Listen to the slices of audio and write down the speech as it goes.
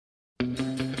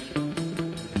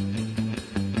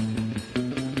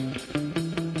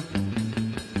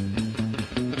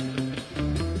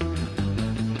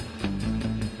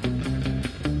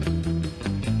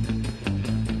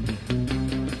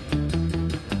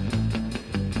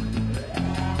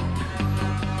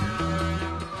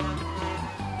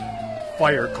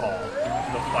Fire Call,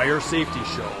 the Fire Safety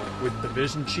Show with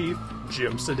Division Chief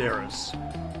Jim Sideras.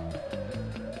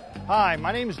 Hi,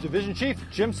 my name is Division Chief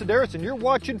Jim Sideras, and you're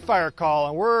watching Fire Call.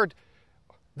 And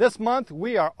this month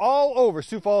we are all over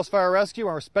Sioux Falls Fire Rescue,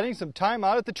 and we're spending some time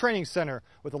out at the training center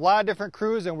with a lot of different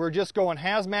crews, and we're just going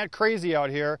hazmat crazy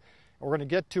out here. And we're going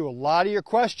to get to a lot of your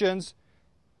questions,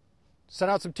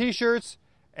 send out some t-shirts,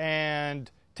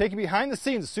 and take you behind the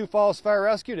scenes of Sioux Falls Fire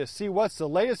Rescue to see what's the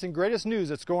latest and greatest news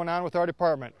that's going on with our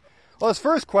department. Well, this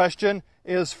first question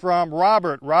is from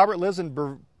Robert. Robert lives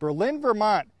in Berlin,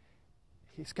 Vermont.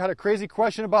 He's got a crazy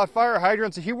question about fire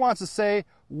hydrants, and he wants to say,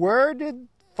 where did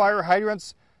fire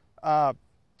hydrants, how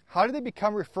do they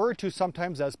become referred to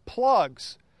sometimes as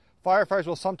plugs? Firefighters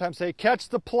will sometimes say, catch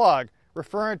the plug,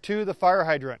 referring to the fire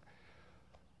hydrant.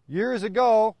 Years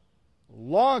ago,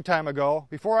 long time ago,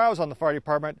 before I was on the fire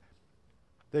department,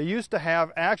 they used to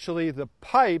have actually the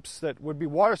pipes that would be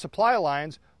water supply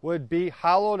lines would be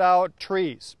hollowed out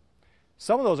trees.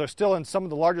 Some of those are still in some of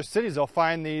the larger cities. They'll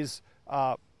find these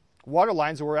water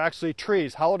lines that were actually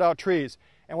trees, hollowed out trees.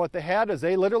 And what they had is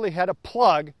they literally had a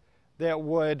plug that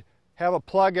would have a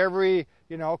plug every,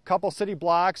 couple city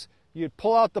blocks. You'd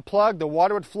pull out the plug, the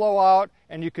water would flow out,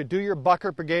 and you could do your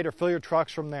bucket brigade or fill your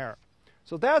trucks from there.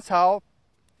 So that's how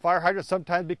fire hydrants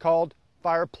sometimes be called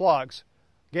fire plugs.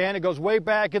 Again, it goes way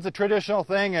back. It's a traditional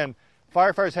thing, and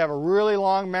firefighters have a really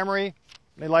long memory.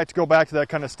 They like to go back to that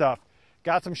kind of stuff.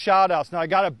 Got some shout outs. Now, I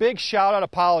got a big shout out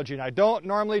apology, and I don't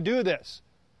normally do this,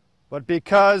 but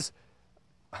because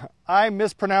I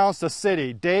mispronounced a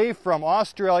city, Dave from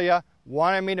Australia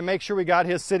wanted me to make sure we got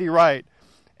his city right.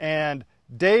 And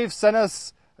Dave sent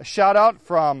us a shout out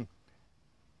from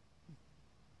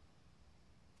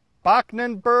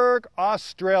Bachmanberg,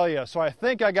 Australia. So I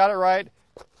think I got it right.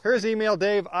 Here's the email,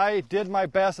 Dave. I did my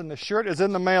best, and the shirt is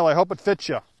in the mail. I hope it fits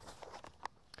you.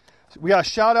 We got a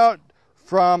shout out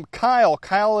from Kyle.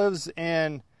 Kyle lives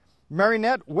in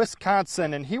Marinette,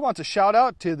 Wisconsin, and he wants a shout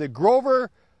out to the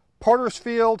Grover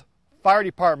Portersfield Fire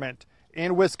Department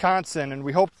in Wisconsin. And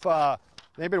we hope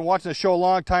they've been watching the show a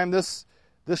long time. This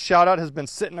shout out has been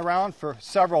sitting around for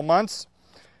several months.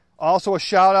 Also a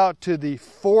shout out to the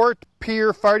Fort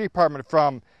Pierre Fire Department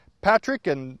from Patrick,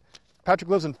 and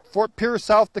Patrick lives in Fort Pierre,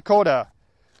 South Dakota.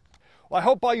 Well, I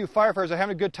hope all you firefighters are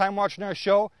having a good time watching our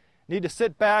show. Need to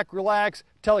sit back, relax,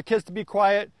 tell the kids to be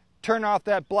quiet, turn off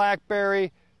that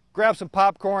BlackBerry, grab some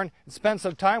popcorn, and spend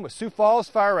some time with Sioux Falls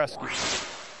Fire Rescue.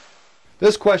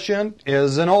 This question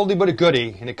is an oldie but a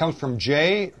goodie, and it comes from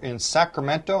Jay in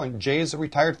Sacramento, and Jay is a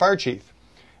retired fire chief.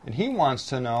 And he wants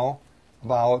to know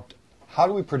about how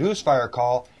do we produce Fire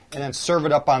Call and then serve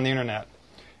it up on the internet.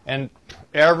 And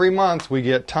every month we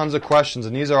get tons of questions,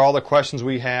 and these are all the questions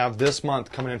we have this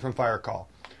month coming in from Fire Call.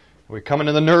 We come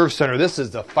into the Nerve Center. This is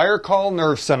the Fire Call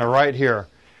Nerve Center right here.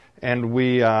 And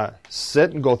we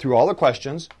sit and go through all the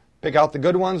questions, pick out the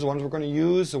good ones, the ones we're going to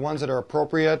use, the ones that are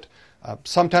appropriate.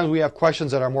 Sometimes we have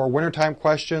questions that are more wintertime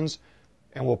questions,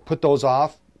 and we'll put those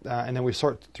off, and then we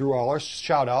sort through all our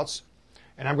shout-outs.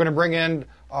 And I'm going to bring in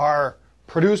our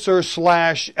producer /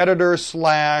 editor /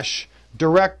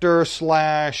 director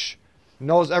 /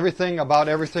 knows everything about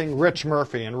everything, Rich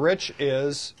Murphy. And Rich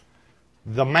is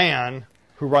the man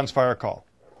who runs Fire Call.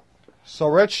 So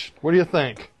Rich, what do you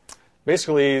think?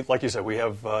 Basically, like you said, we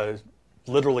have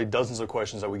literally dozens of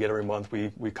questions that we get every month.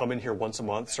 We come in here once a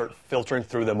month, start filtering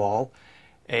through them all,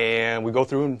 and we go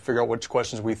through and figure out which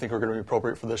questions we think are going to be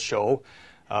appropriate for this show.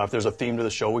 If there's a theme to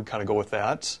the show, we kind of go with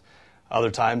that. Other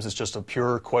times it's just a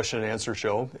pure question and answer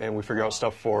show, and we figure out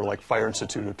stuff for like Fire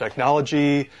Institute of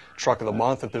Technology, Truck of the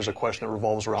Month, if there's a question that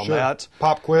revolves around that.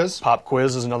 Pop quiz. Pop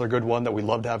quiz is another good one that we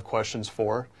love to have questions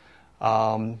for.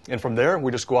 And from there,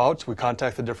 we just go out, we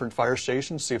contact the different fire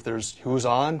stations, see if there's who's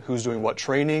on, who's doing what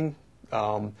training,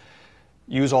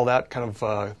 use all that kind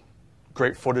of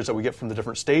great footage that we get from the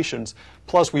different stations.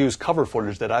 Plus, we use cover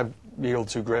footage that I've been able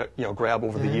to grab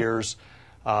over the years,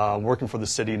 working for the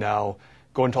city now,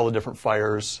 going to all the different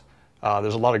fires.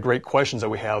 There's a lot of great questions that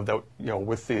we have that,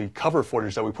 with the cover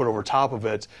footage that we put over top of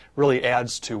it, really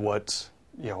adds to what,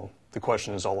 the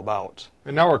question is all about.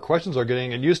 And now our questions are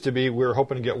getting, it used to be we were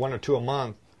hoping to get 1 or 2 a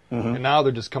month, and now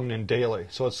they're just coming in daily.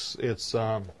 So it's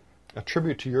a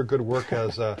tribute to your good work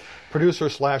as a producer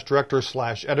 / director /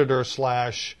 editor /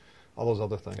 all those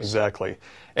other things. Exactly.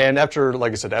 And after,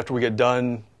 like I said, after we get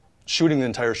done shooting the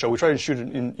entire show, we try to shoot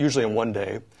it usually in one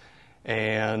day.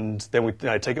 And then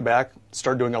I take it back,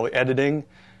 start doing all the editing,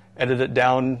 edit it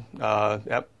down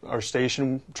at our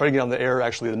station, try to get on the air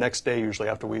actually the next day usually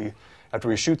after we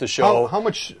shoot the show.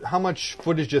 How much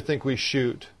footage do you think we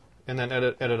shoot and then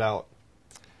edit out,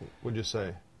 would you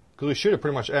say? Because we shoot it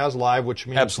pretty much as live, which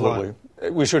means absolutely. What?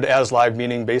 We should as live,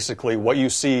 meaning basically what you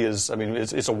see is, I mean,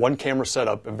 it's a one camera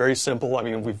setup, very simple. I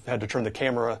mean, we've had to turn the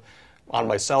camera on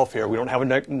myself here. We don't have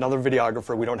another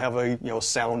videographer. We don't have a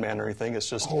sound man or anything. It's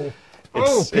just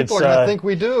people are gonna think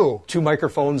we do. 2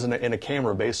 microphones and a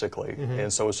camera basically,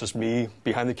 and so it's just me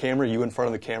behind the camera, you in front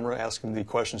of the camera, asking the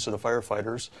questions to the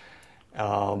firefighters.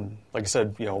 Like I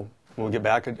said, when we get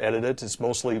back and edit it, it's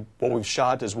mostly what we've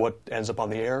shot is what ends up on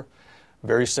the air.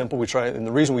 Very simple. And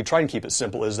the reason we try and keep it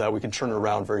simple is that we can turn it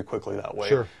around very quickly that way.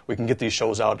 Sure. We can get these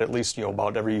shows out at least,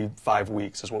 about every 5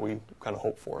 weeks is what we kind of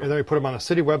hope for. And then we put them on a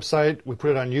city website, we put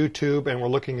it on YouTube, and we're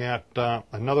looking at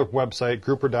another website,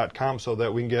 grouper.com, so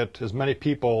that we can get as many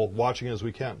people watching as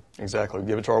we can. Exactly. We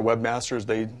give it to our webmasters.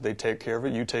 They take care of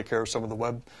it. You take care of some of the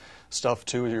web stuff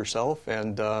too yourself,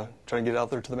 and try and get it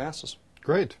out there to the masses.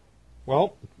 Great.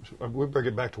 Well, we better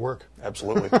get back to work.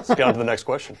 Absolutely. Let's get on to the next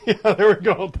question. Yeah, there we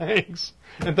go. Thanks.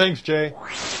 And thanks, Jay.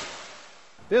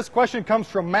 This question comes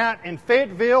from Matt in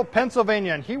Fayetteville,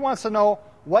 Pennsylvania, and he wants to know,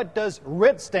 what does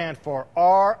RIT stand for?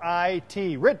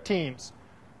 R-I-T, RIT teams.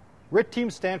 RIT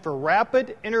teams stand for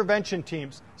Rapid Intervention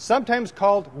Teams, sometimes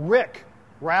called RIC,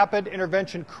 Rapid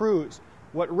Intervention Crews.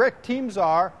 What RIC teams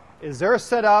are is they're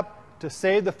set up to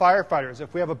save the firefighters.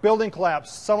 If we have a building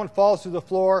collapse, someone falls through the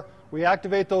floor, we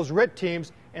activate those RIT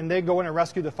teams, and they go in and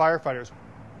rescue the firefighters.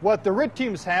 What the RIT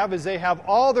teams have is they have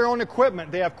all their own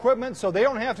equipment. They have equipment so they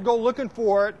don't have to go looking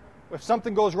for it if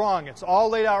something goes wrong. It's all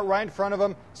laid out right in front of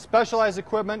them, specialized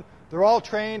equipment. They're all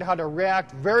trained how to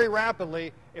react very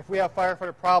rapidly if we have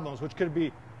firefighter problems, which could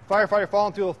be firefighter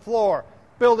falling through the floor,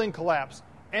 building collapse,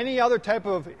 any other type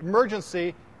of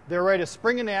emergency. They're ready to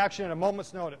spring into action at a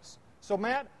moment's notice. So,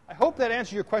 Matt, I hope that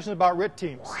answers your question about RIT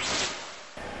teams.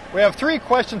 We have 3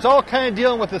 questions, all kind of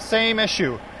dealing with the same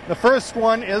issue. The first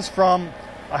one is from,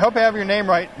 I hope I have your name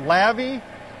right, Lavy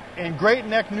in Great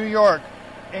Neck, New York.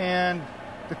 And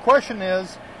the question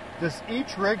is, does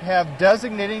each rig have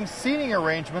designating seating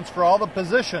arrangements for all the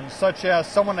positions, such as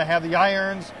someone to have the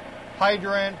irons,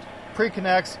 hydrant,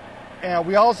 pre-connects? And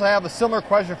we also have a similar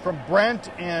question from Brent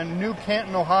in New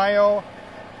Canton, Ohio,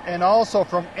 and also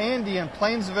from Andy in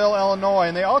Plainsville, Illinois.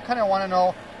 And they all kind of want to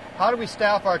know, how do we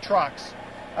staff our trucks?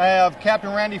 I have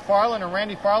Captain Randy Farland, and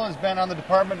Randy Farland's been on the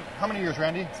department, how many years,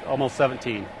 Randy? Almost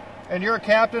 17. And you're a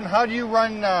captain. How do you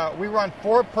run, we run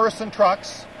 4-person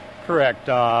trucks. Correct.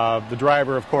 The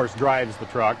driver, of course, drives the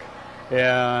truck.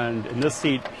 And in this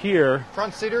seat here...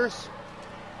 Front seaters?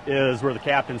 ...is where the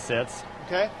captain sits.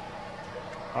 Okay.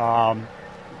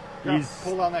 He's...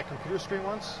 Pull down that computer screen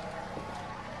once.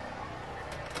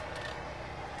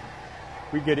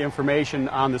 We get information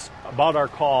on this about our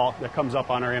call that comes up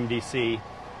on our MDC.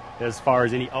 As far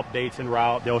as any updates en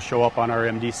route, they'll show up on our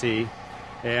MDC.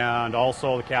 And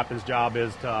also the captain's job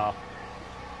is to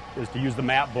use the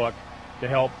map book to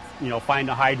help, find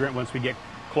a hydrant once we get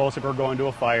close if we're going to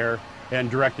a fire, and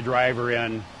direct the driver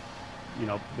in,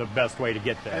 the best way to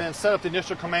get there. And then set up the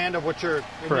initial command of what your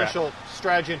initial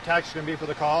strategy and tactics are going to be for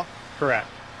the call? Correct.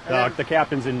 The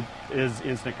captain's is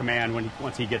instant command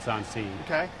once he gets on scene.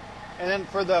 Okay. And then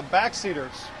for the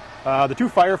backseaters? The 2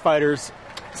 firefighters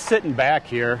sitting back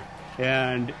here,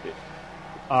 and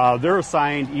they're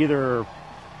assigned either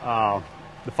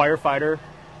the firefighter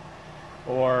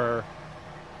or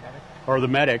the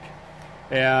medic,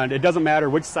 and it doesn't matter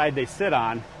which side they sit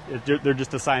on. They're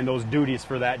just assigned those duties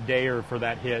for that day or for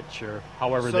that hitch or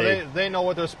however they know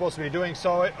what they're supposed to be doing.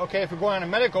 So, okay, if we're going on a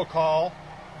medical call,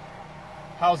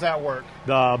 how's that work?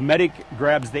 The medic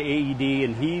grabs the AED,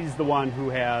 and he's the one who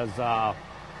has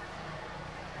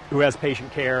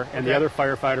patient care, and the other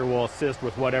firefighter will assist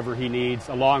with whatever he needs,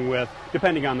 along with,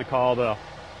 depending on the call, the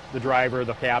driver,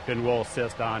 the captain will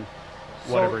assist on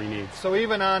whatever he needs. So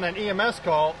even on an EMS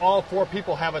call, all 4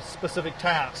 people have a specific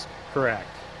task. Correct.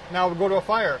 Now we go to a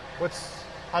fire.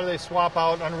 How do they swap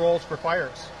out on roles for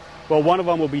fires? Well, one of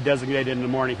them will be designated in the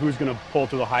morning who's going to pull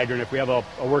to the hydrant. If we have a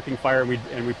working fire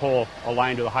and we pull a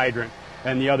line to the hydrant,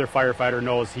 and the other firefighter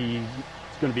knows he's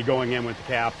going to be going in with the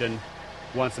captain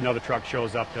once another truck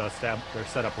shows up to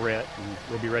set up RIT, and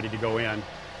we'll be ready to go in.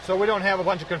 So we don't have a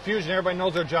bunch of confusion. Everybody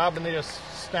knows their job and they just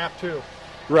snap to.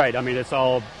 Right. I mean, it's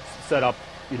all set up,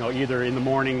 either in the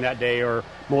morning that day, or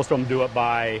most of them do it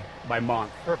by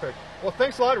month. Perfect. Well,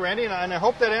 thanks a lot, Randy, and I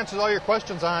hope that answers all your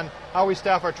questions on how we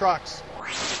staff our trucks.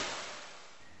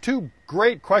 2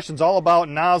 great questions all about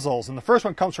nozzles, and the first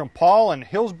one comes from Paul in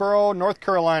Hillsborough, North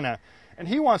Carolina, and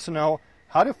he wants to know,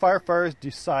 how do firefighters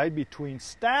decide between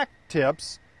stack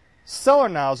tips, cellar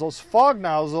nozzles, fog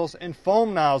nozzles, and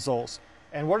foam nozzles,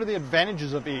 and what are the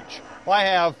advantages of each? Well, I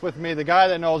have with me the guy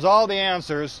that knows all the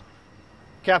answers,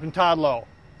 Captain Todd Lowe.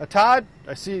 Todd,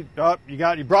 I see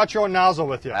you brought your own nozzle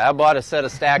with you. I bought a set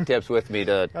of stack tips with me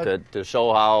to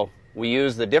show how we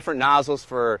use the different nozzles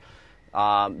for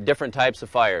different types of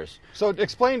fires. So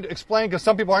explain, because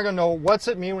some people aren't going to know, what's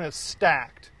it mean when it's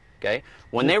stacked? Okay.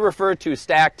 When they refer to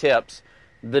stack tips,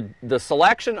 the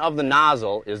selection of the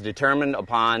nozzle is determined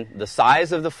upon the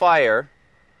size of the fire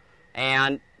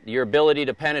and your ability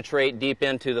to penetrate deep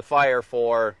into the fire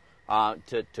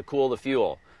to cool the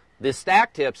fuel. The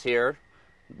stack tips here,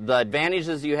 the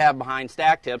advantages you have behind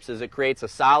stack tips is it creates a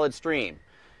solid stream.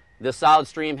 This solid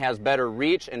stream has better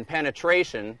reach and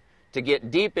penetration to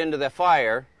get deep into the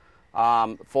fire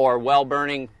for well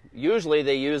burning. Usually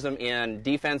they use them in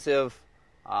defensive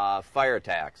fire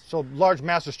attacks. So large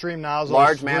master stream nozzles,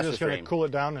 large we're master just going to stream. cool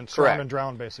it down and Correct. surround and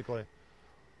drown, basically.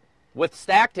 With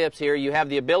stack tips here, you have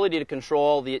the ability to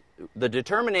control the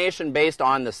determination based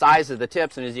on the size of the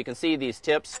tips, and as you can see, these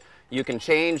tips, you can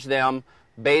change them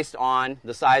based on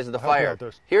the size of the fire.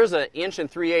 Here's an 1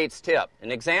 3/8" tip.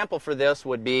 An example for this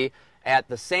would be at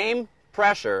the same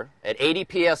pressure, at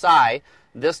 80 psi,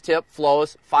 this tip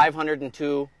flows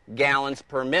 502 gallons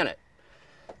per minute.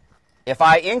 If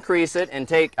I increase it and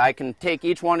I can take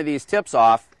each one of these tips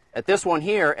off, at this one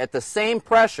here, at the same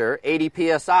pressure,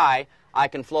 80 psi, I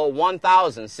can flow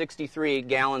 1,063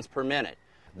 gallons per minute.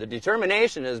 The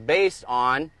determination is based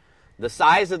on the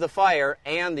size of the fire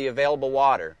and the available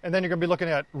water. And then you're going to be looking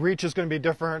at reach is going to be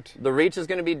different. The reach is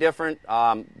going to be different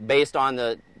based on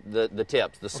the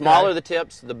tips. The smaller the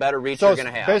tips, the better reach you're going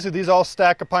to have. Basically, these all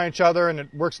stack upon each other, and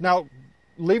it works. Now,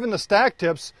 leaving the stack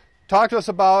tips, talk to us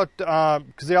about,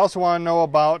 because they also want to know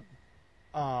about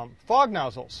fog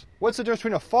nozzles. What's the difference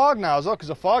between a fog nozzle? Because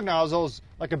a fog nozzle is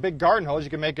like a big garden hose. You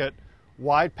can make it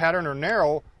wide, pattern, or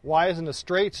narrow. Why isn't a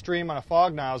straight stream on a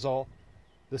fog nozzle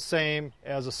the same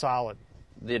as a solid?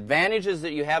 The advantages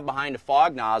that you have behind a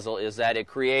fog nozzle is that it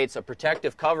creates a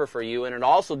protective cover for you, and it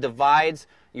also divides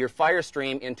your fire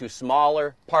stream into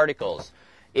smaller particles.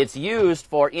 It's used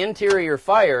for interior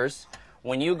fires.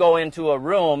 When you go into a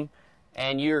room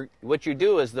and what you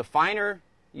do is the finer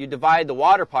you divide the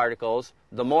water particles,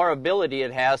 the more ability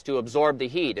it has to absorb the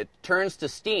heat. It turns to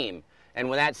steam, and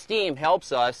when that steam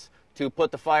helps us to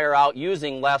put the fire out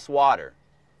using less water.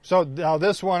 So now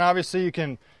this one, obviously, you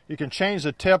can change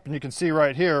the tip, and you can see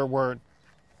right here where.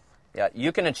 Yeah,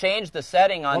 you can change the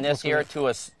setting on this here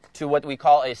to what we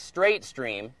call a straight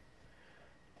stream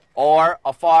or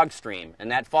a fog stream, and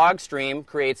that fog stream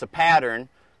creates a pattern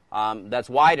that's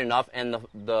wide enough, and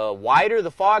the wider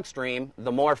the fog stream,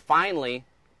 the more finely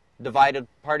divided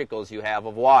particles you have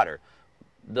of water.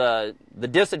 The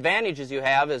disadvantages you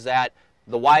have is that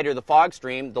the wider the fog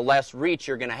stream, the less reach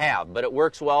you're going to have, but it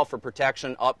works well for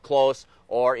protection up close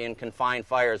or in confined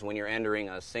fires when you're entering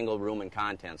a single room and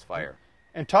contents fire.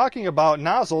 And talking about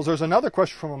nozzles, there's another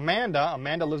question from Amanda.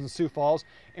 Amanda lives in Sioux Falls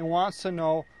and wants to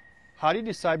know, how do you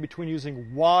decide between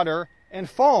using water and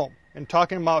foam? And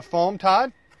talking about foam,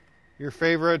 Todd, your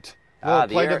favorite little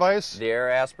play device? The air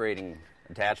aspirating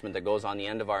attachment that goes on the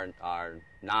end of our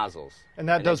nozzles. And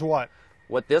that does what?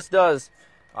 What this does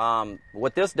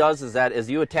is that as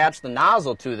you attach the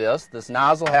nozzle to this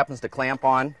nozzle happens to clamp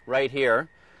on right here,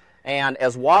 and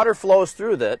as water flows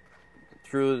through the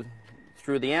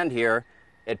end here,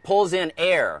 it pulls in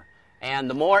air, and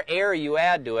the more air you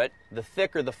add to it, the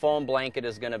thicker the foam blanket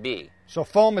is going to be. So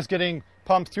foam is getting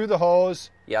pumped through the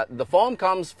hose. Yeah, the foam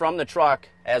comes from the truck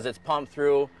as it's pumped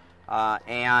through,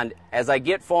 and as I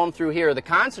get foam through here, the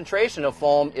concentration of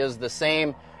foam is the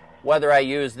same whether I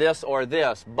use this or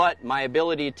this, but my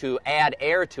ability to add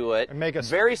air to it is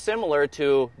very similar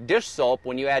to dish soap.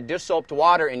 When you add dish soap to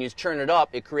water and you churn it up,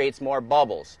 it creates more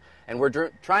bubbles. And we're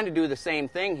trying to do the same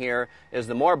thing here, is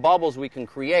the more bubbles we can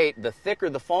create, the thicker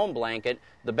the foam blanket,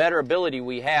 the better ability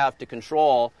we have to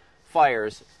control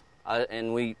fires.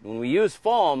 And when we use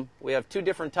foam, we have two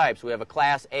different types. We have a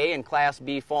Class A and Class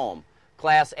B foam.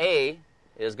 Class A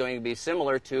is going to be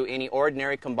similar to any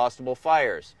ordinary combustible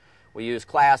fires. We use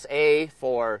Class A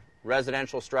for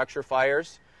residential structure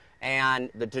fires, and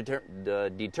the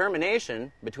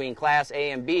determination between Class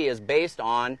A and B is based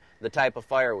on the type of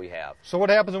fire we have. So what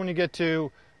happens when you get to,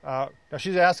 now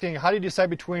she's asking, how do you decide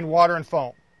between water and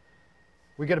foam?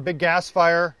 We get a big gas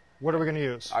fire, what are we going to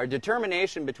use? Our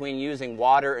determination between using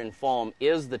water and foam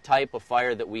is the type of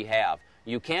fire that we have.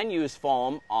 You can use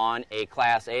foam on a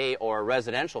Class A or a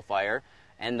residential fire,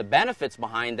 and the benefits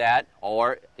behind that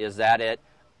is that it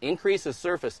increases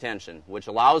surface tension, which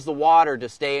allows the water to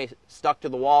stay stuck to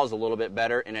the walls a little bit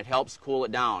better, and it helps cool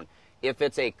it down. If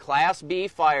it's a Class B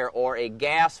fire or a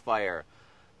gas fire,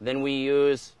 then we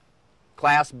use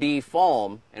Class B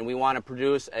foam, and we want to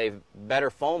produce a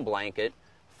better foam blanket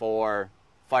for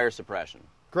fire suppression.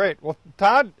 Great. Well,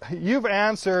 Todd, you've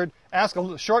asked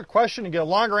a short question and get a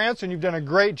longer answer, and you've done a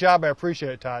great job. I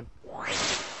appreciate it, Todd.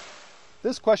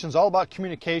 This question is all about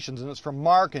communications, and it's from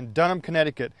Mark in Dunham,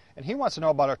 Connecticut, and he wants to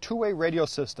know about our two-way radio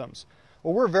systems.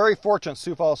 Well, we're very fortunate at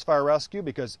Sioux Falls Fire Rescue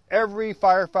because every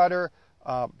firefighter,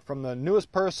 from the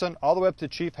newest person all the way up to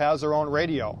chief, has their own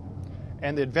radio.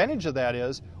 And the advantage of that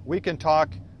is we can talk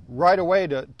right away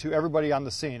to everybody on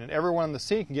the scene, and everyone on the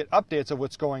scene can get updates of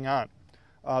what's going on.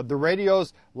 The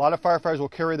radios, a lot of firefighters will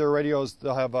carry their radios.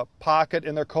 They'll have a pocket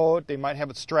in their coat. They might have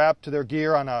it strapped to their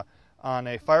gear on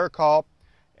a fire call,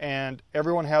 and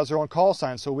everyone has their own call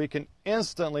sign, so we can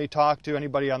instantly talk to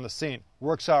anybody on the scene.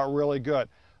 Works out really good.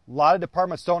 A lot of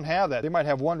departments don't have that. They might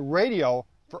have one radio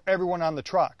for everyone on the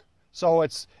truck. So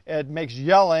it makes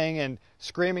yelling and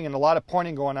screaming and a lot of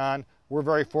pointing going on. We're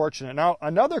very fortunate. Now,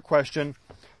 another question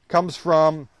comes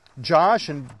from Josh,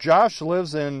 and Josh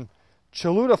lives in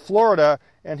Cholula, Florida,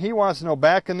 and he wants to know,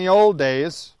 back in the old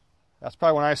days, that's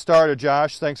probably when I started,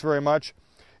 Josh, thanks very much,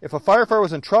 if a firefighter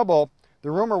was in trouble, the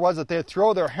rumor was that they'd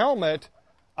throw their helmet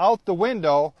out the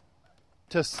window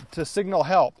to signal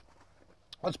help.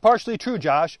 That's partially true,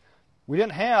 Josh. We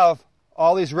didn't have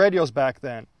all these radios back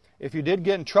then. If you did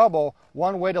get in trouble,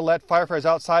 one way to let firefighters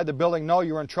outside the building know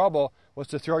you were in trouble was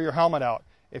to throw your helmet out.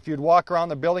 If you'd walk around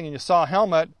the building and you saw a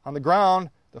helmet on the ground,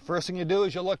 the first thing you do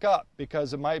is you look up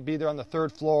because it might be there on the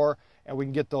 3rd floor and we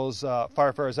can get those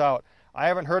firefighters out. I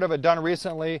haven't heard of it done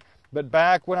recently, but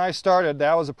back when I started,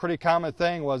 that was a pretty common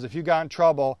thing, was if you got in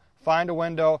trouble, find a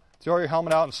window, throw your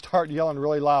helmet out and start yelling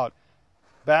really loud.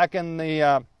 Back in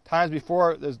the times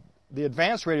before the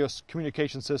advanced radio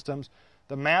communication systems,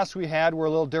 the masks we had were a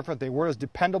little different. They weren't as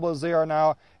dependable as they are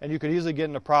now, and you could easily get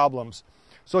into problems.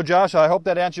 So Josh, I hope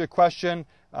that answered your question.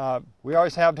 We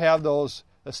always have to have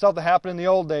the stuff that happened in the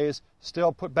old days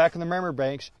still put back in the memory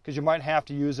banks because you might have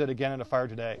to use it again in a fire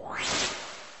today.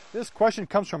 This question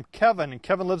comes from Kevin, and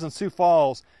Kevin lives in Sioux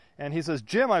Falls. And he says,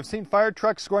 Jim, I've seen fire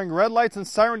trucks going red lights and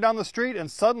siren down the street and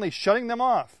suddenly shutting them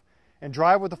off and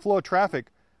drive with the flow of traffic.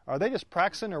 Are they just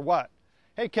practicing or what?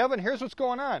 Hey, Kevin, here's what's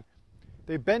going on.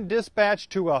 They've been dispatched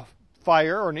to a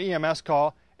fire or an EMS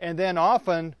call, and then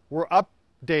often we're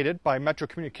updated by Metro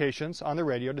Communications on the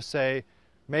radio to say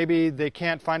maybe they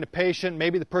can't find a patient,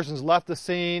 maybe the person's left the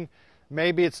scene,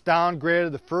 maybe it's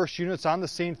downgraded, the first units on the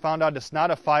scene found out it's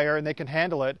not a fire and they can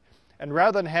handle it. And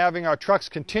rather than having our trucks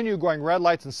continue going red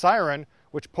lights and siren,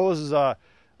 which poses a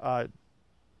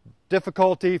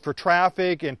difficulty for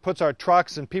traffic and puts our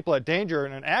trucks and people at danger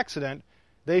in an accident,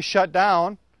 they shut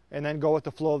down and then go with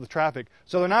the flow of the traffic.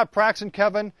 So they're not practicing,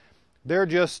 Kevin. They're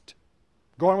just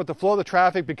going with the flow of the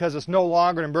traffic because it's no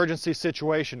longer an emergency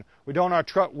situation. We don't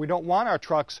want our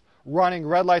trucks running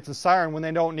red lights and siren when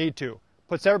they don't need to.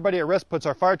 Puts everybody at risk, puts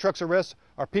our fire trucks at risk,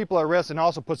 our people at risk, and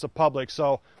also puts the public.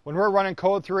 So when we're running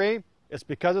code 3, it's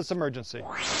because it's emergency.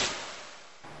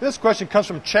 This question comes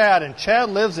from Chad, and Chad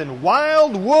lives in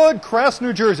Wildwood Crest,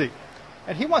 New Jersey.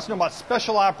 And he wants to know about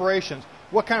special operations.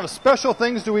 What kind of special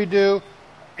things do we do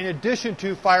in addition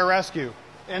to fire rescue?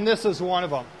 And this is one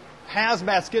of them.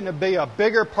 Hazmat's getting to be a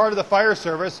bigger part of the fire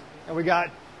service, and we got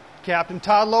Captain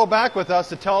Todd Lowe back with us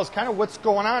to tell us kind of what's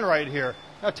going on right here.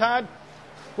 Now, Todd,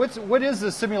 what is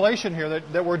the simulation here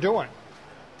that we're doing?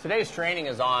 Today's training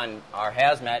is on our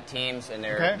hazmat teams, and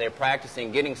they're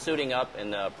practicing suiting up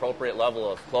in the appropriate level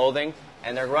of clothing,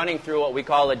 and they're running through what we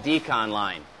call a decon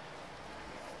line.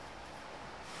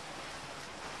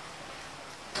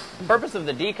 The purpose of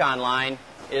the decon line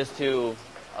is to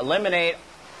eliminate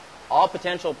all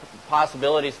potential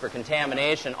possibilities for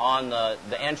contamination on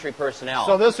the entry personnel.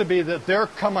 So this would be that they're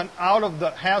coming out of the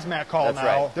hazmat call. That's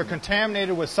now. right. They're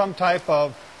contaminated with some type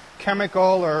of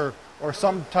chemical or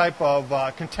some type of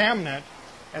contaminant,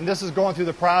 and this is going through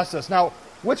the process. Now,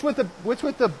 what's with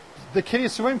the kiddie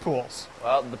swimming pools?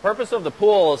 Well, the purpose of the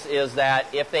pools is that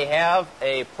if they have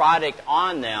a product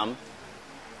on them,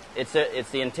 it's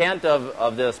the intent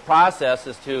of this process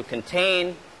is to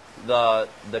contain the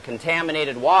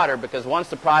contaminated water, because once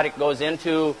the product goes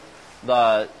into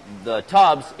the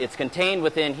tubs, it's contained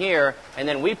within here, and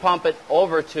then we pump it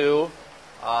over to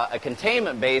a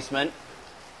containment basin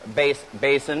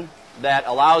that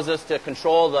allows us to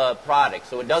control the product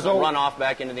so it doesn't run off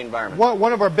back into the environment.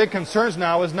 One of our big concerns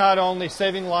now is not only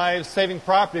saving lives, saving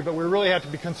property, but we really have to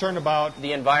be concerned about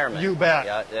the environment. You bet.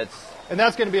 Yeah, and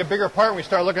that's going to be a bigger part when we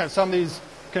start looking at some of these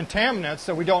contaminants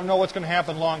that we don't know what's going to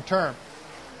happen long term.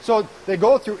 So they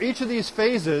go through each of these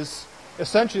phases.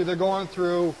 Essentially, they're going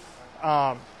through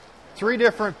 3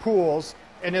 different pools.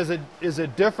 And is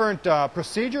it different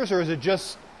procedures, or is it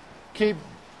just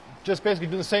basically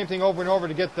doing the same thing over and over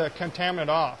to get the contaminant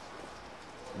off?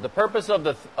 The purpose of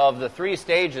the 3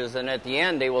 stages, and at the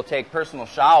end they will take personal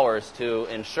showers to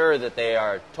ensure that they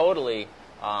are totally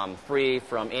free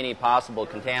from any possible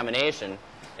contamination,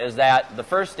 is that the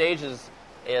first stage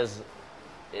is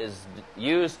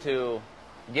used to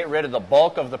get rid of the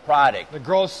bulk of the product. The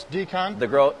gross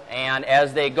decon? And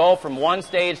as they go from one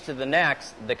stage to the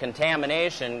next, the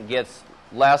contamination gets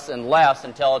less and less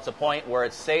until it's a point where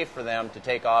it's safe for them to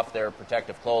take off their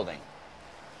protective clothing.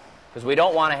 Because we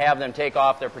don't want to have them take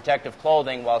off their protective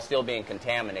clothing while still being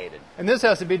contaminated. And this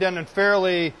has to be done in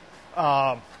fairly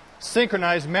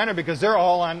synchronized manner because they're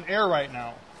all on air right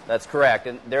now. That's correct.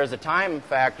 And there's a time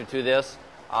factor to this.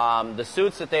 The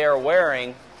suits that they are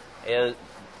wearing,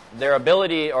 their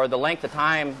ability or the length of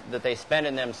time that they spend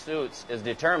in them suits is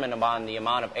determined upon the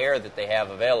amount of air that they have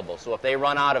available. So if they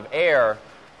run out of air,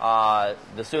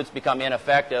 the suits become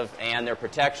ineffective and their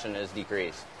protection is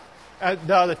decreased.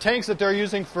 The tanks that they're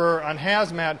using on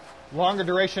hazmat, longer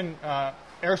duration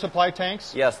air supply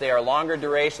tanks? Yes, they are longer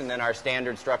duration than our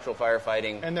standard structural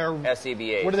firefighting and they're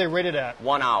SCBAs. What are they rated at?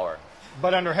 1 hour.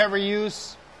 But under heavy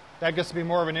use, that gets to be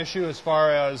more of an issue as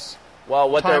far as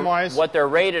time-wise? What they're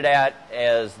rated at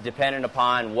is dependent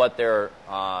upon what their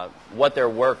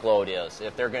workload is.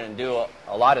 If they're going to do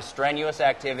a lot of strenuous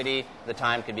activity, the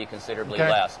time could be considerably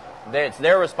less. It's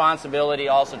their responsibility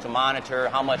also to monitor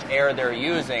how much air they're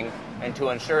using and to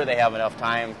ensure they have enough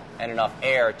time and enough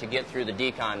air to get through the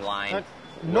decon line.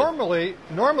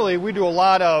 Normally we do a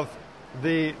lot of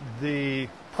the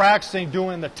practicing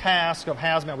doing the task of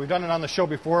hazmat. We've done it on the show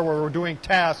before where we're doing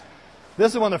tasks.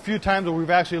 This is one of the few times that we've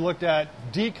actually looked at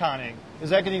deconning. Is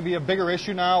that going to be a bigger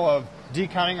issue now of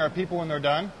deconning our people when they're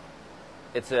done?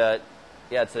 It's a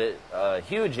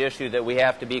huge issue that we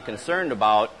have to be concerned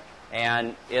about,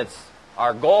 and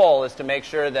our goal is to make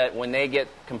sure that when they get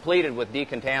completed with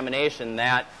decontamination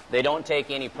that they don't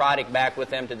take any product back with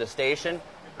them to the station,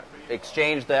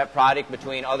 exchange that product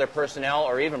between other personnel,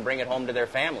 or even bring it home to their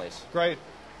families. Great.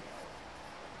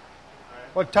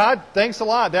 Well, Todd, thanks a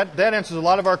lot. That answers a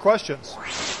lot of our questions.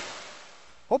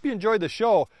 Hope you enjoyed the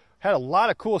show. Had a lot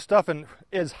of cool stuff, and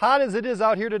as hot as it is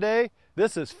out here today,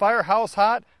 this is firehouse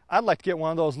hot. I'd like to get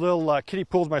one of those little kiddie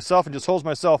pools myself and just hose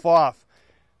myself off.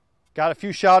 Got a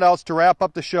few shout-outs to wrap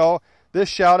up the show. This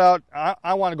shout-out,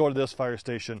 I want to go to this fire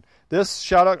station. This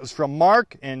shout-out is from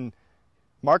Mark, and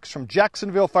Mark's from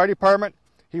Jacksonville Fire Department.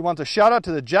 He wants a shout-out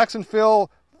to the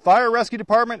Jacksonville Fire Rescue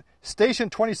Department, Station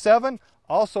 27,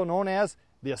 also known as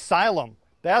the Asylum.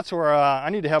 That's where I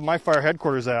need to have my fire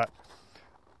headquarters at.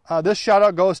 This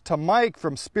shout-out goes to Mike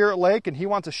from Spirit Lake, and he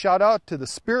wants a shout-out to the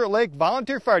Spirit Lake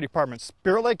Volunteer Fire Department,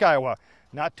 Spirit Lake, Iowa,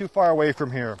 not too far away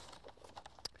from here.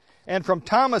 And from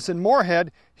Thomas in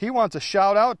Moorhead, he wants a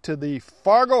shout-out to the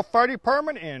Fargo Fire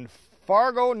Department in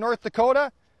Fargo, North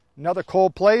Dakota, another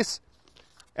cold place.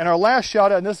 And our last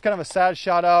shout-out, and this is kind of a sad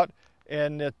shout-out,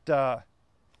 and it,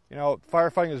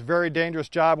 firefighting is a very dangerous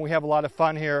job, and we have a lot of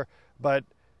fun here, but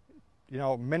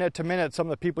minute to minute, some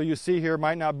of the people you see here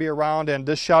might not be around, and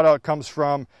this shout-out comes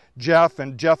from Jeff,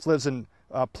 and Jeff lives in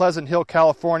Pleasant Hill,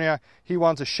 California. He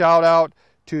wants a shout-out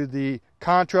to the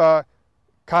Contra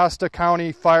Costa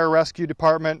County Fire Rescue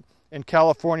Department in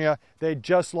California. They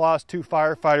just lost 2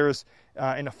 firefighters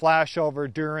in a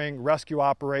flashover during rescue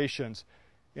operations.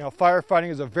 Firefighting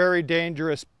is a very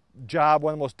dangerous job,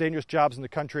 one of the most dangerous jobs in the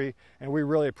country, and we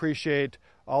really appreciate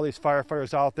all these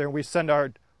firefighters out there. And we send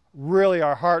our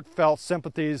heartfelt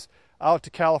sympathies out to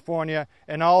California,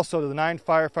 and also to the 9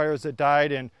 firefighters that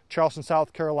died in Charleston,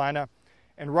 South Carolina.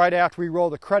 And right after we roll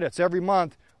the credits, every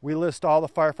month we list all the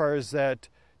firefighters that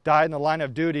died in the line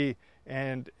of duty,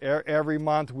 and every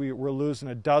month we're losing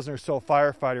a dozen or so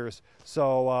firefighters.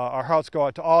 So our hearts go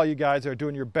out to all you guys that are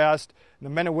doing your best. And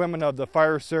the men and women of the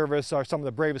fire service are some of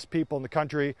the bravest people in the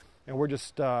country, and we're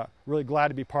just really glad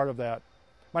to be part of that.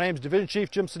 My name is Division Chief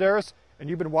Jim Sideras, and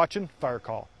you've been watching Fire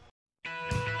Call.